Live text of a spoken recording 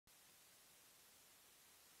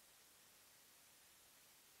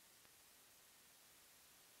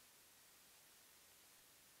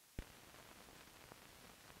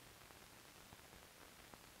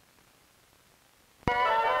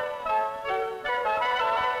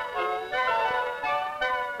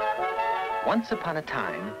Once upon a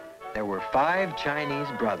time, there were 5 Chinese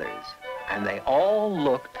brothers, and they all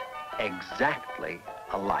looked exactly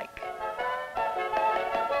alike.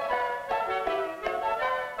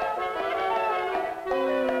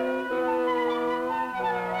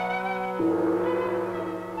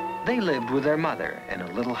 They lived with their mother in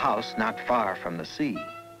a little house not far from the sea.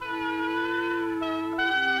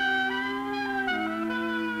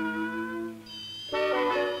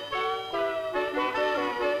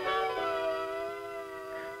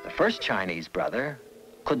 The first Chinese brother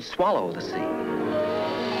could swallow the sea.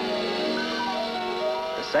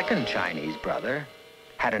 The second Chinese brother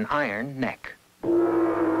had an iron neck.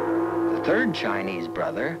 The third Chinese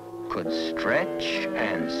brother could stretch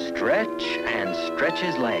and stretch and stretch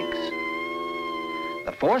his legs.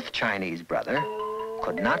 The fourth Chinese brother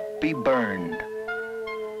could not be burned.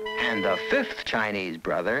 And the fifth Chinese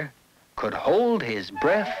brother could hold his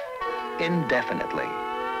breath indefinitely.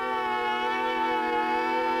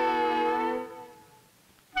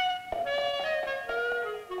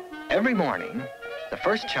 Every morning, the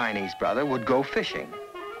first Chinese brother would go fishing,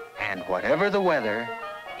 and whatever the weather,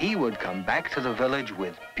 he would come back to the village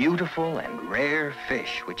with beautiful and rare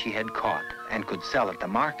fish which he had caught and could sell at the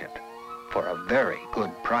market for a very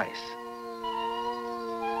good price.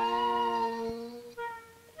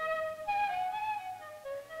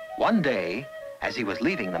 One day, as he was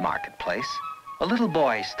leaving the marketplace, a little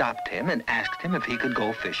boy stopped him and asked him if he could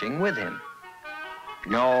go fishing with him.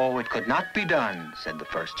 No, it could not be done, said the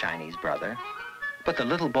first Chinese brother. But the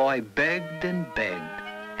little boy begged and begged,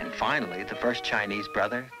 and finally the first Chinese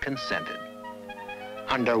brother consented.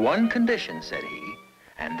 Under one condition, said he,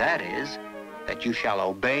 and that is that you shall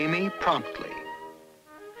obey me promptly.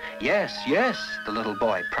 Yes, yes, the little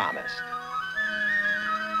boy promised.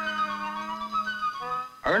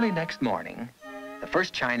 Early next morning, the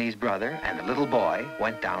first Chinese brother and the little boy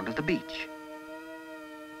went down to the beach.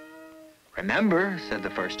 Remember, said the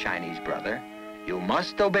first Chinese brother, you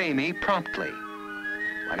must obey me promptly.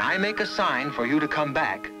 When I make a sign for you to come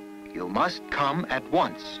back, you must come at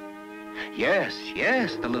once. Yes,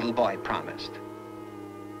 yes, the little boy promised.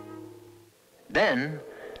 Then,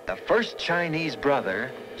 the first Chinese brother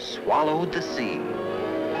swallowed the sea.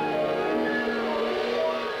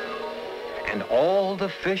 And all the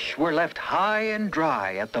fish were left high and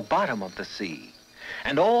dry at the bottom of the sea,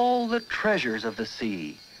 and all the treasures of the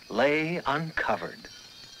sea lay uncovered.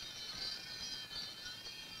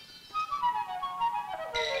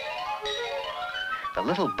 The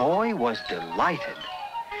little boy was delighted.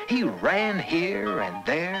 He ran here and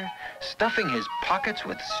there, stuffing his pockets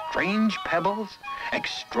with strange pebbles,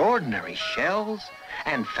 extraordinary shells,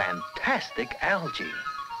 and fantastic algae.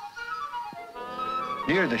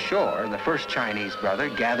 Near the shore, the first Chinese brother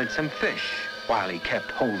gathered some fish while he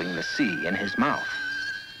kept holding the sea in his mouth.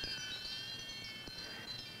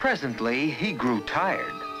 Presently, he grew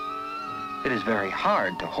tired. It is very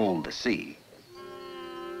hard to hold the sea.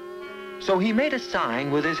 So he made a sign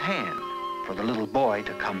with his hand for the little boy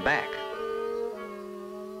to come back.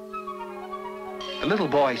 The little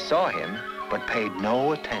boy saw him, but paid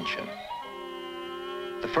no attention.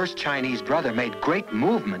 The first Chinese brother made great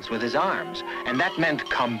movements with his arms, and that meant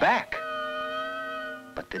come back.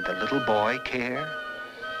 But did the little boy care?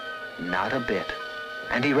 Not a bit,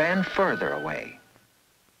 and he ran further away.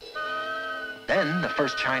 Then the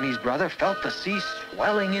first Chinese brother felt the sea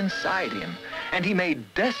swelling inside him, and he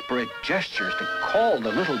made desperate gestures to call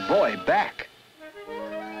the little boy back.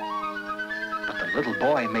 But the little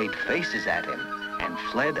boy made faces at him and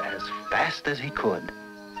fled as fast as he could.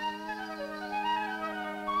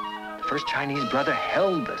 The first Chinese brother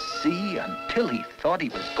held the sea until he thought he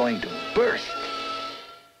was going to burst.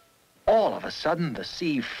 All of a sudden, the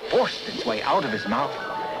sea forced its way out of his mouth,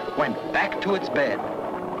 went back to its bed,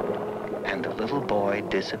 and the little boy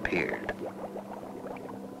disappeared.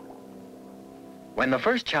 When the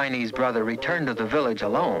first Chinese brother returned to the village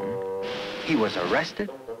alone, he was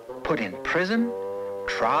arrested, put in prison,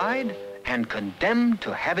 tried, and condemned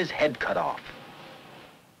to have his head cut off.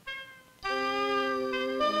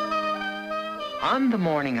 On the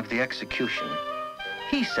morning of the execution,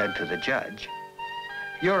 he said to the judge,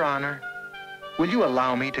 "Your Honor, will you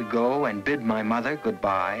allow me to go and bid my mother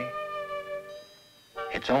goodbye?"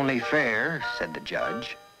 "It's only fair," said the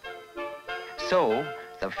judge. So,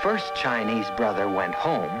 the first Chinese brother went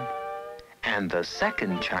home, and the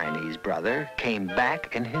second Chinese brother came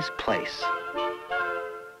back in his place.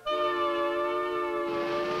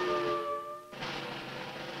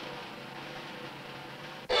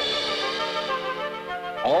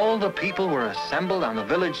 All the people were assembled on the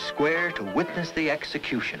village square to witness the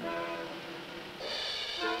execution.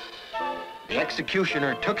 The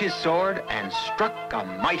executioner took his sword and struck a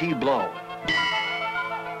mighty blow.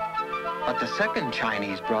 But the second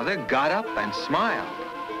Chinese brother got up and smiled.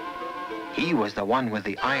 He was the one with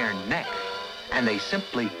the iron neck, and they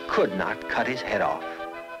simply could not cut his head off.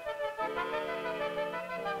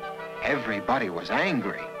 Everybody was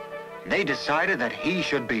angry. They decided that he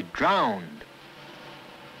should be drowned.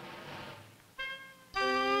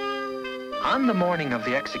 On the morning of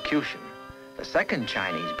the execution, the second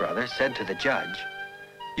Chinese brother said to the judge,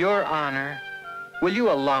 "Your Honor, will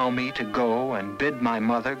you allow me to go and bid my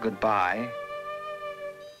mother goodbye?"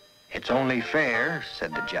 "It's only fair,"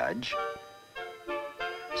 said the judge.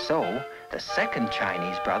 So the second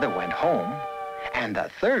Chinese brother went home, and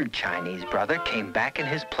the third Chinese brother came back in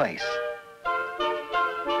his place.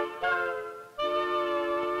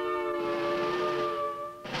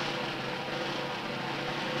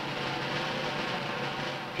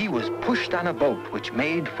 He was pushed on a boat which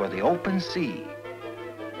made for the open sea.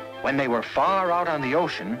 When they were far out on the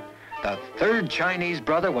ocean, the third Chinese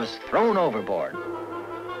brother was thrown overboard.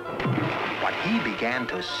 But he began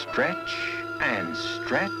to stretch and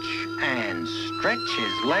stretch and stretch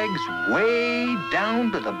his legs way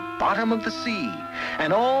down to the bottom of the sea.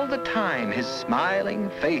 And all the time his smiling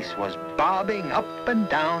face was bobbing up and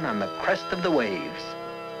down on the crest of the waves.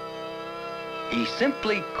 He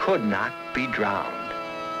simply could not be drowned.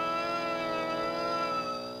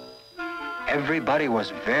 Everybody was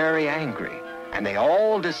very angry, and they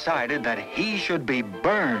all decided that he should be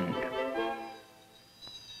burned.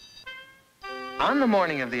 On the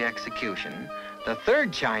morning of the execution, the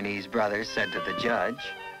third Chinese brother said to the judge,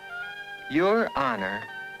 "Your Honor,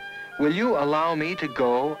 will you allow me to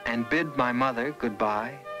go and bid my mother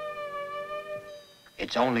goodbye?"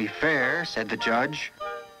 "It's only fair," said the judge.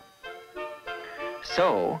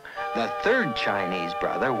 So the third Chinese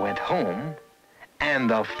brother went home,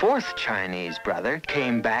 and the fourth Chinese brother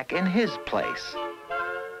came back in his place.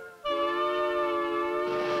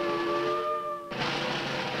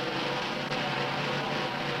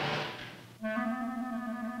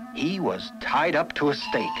 He was tied up to a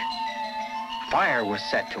stake. Fire was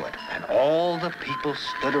set to it, and all the people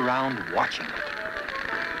stood around watching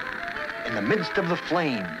it. In the midst of the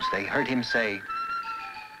flames, they heard him say,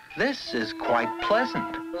 "This is quite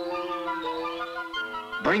pleasant."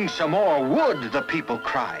 "Bring some more wood," the people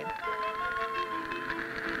cried.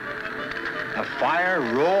 The fire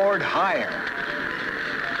roared higher.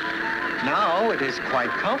 "Now it is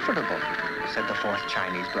quite comfortable," said the fourth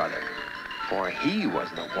Chinese brother, for he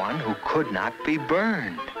was the one who could not be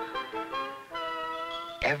burned.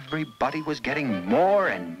 Everybody was getting more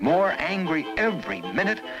and more angry every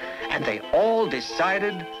minute, and they all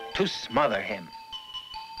decided to smother him.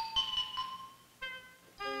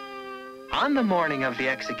 On the morning of the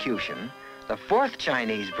execution, the fourth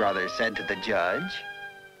Chinese brother said to the judge,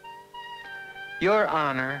 "Your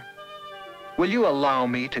Honor, will you allow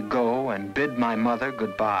me to go and bid my mother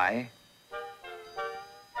goodbye?"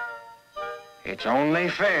 "It's only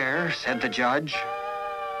fair," said the judge.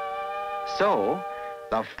 So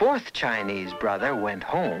the fourth Chinese brother went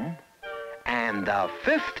home, and the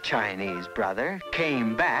fifth Chinese brother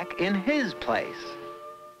came back in his place.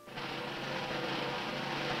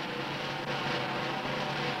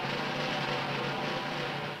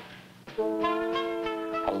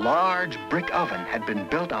 A large brick oven had been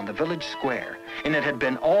built on the village square, and it had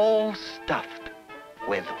been all stuffed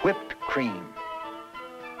with whipped cream.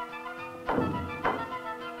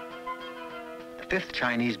 The fifth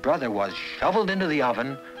Chinese brother was shoveled into the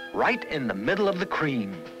oven right in the middle of the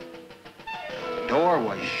cream. The door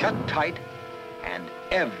was shut tight, and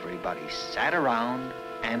everybody sat around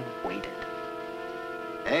and waited.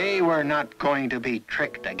 They were not going to be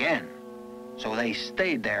tricked again, so they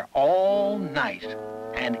stayed there all night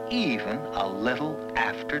and even a little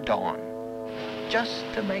after dawn, just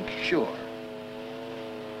to make sure.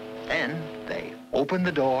 Then they opened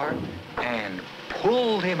the door and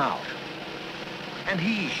pulled him out. And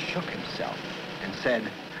he shook himself and said,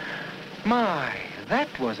 "My, that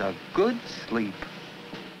was a good sleep."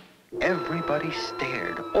 Everybody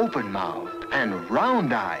stared open-mouthed and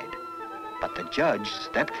round-eyed, but the judge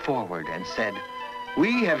stepped forward and said,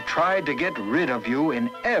 "We have tried to get rid of you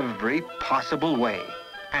in every possible way,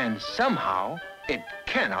 and somehow it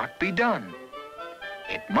cannot be done.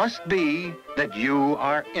 It must be that you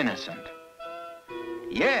are innocent."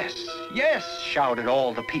 "Yes, yes," shouted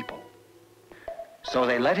all the people. So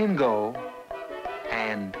they let him go,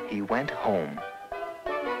 and he went home.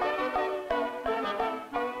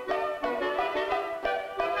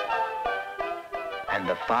 And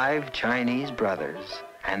the 5 Chinese brothers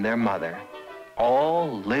and their mother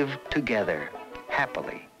all lived together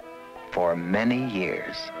happily for many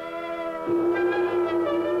years.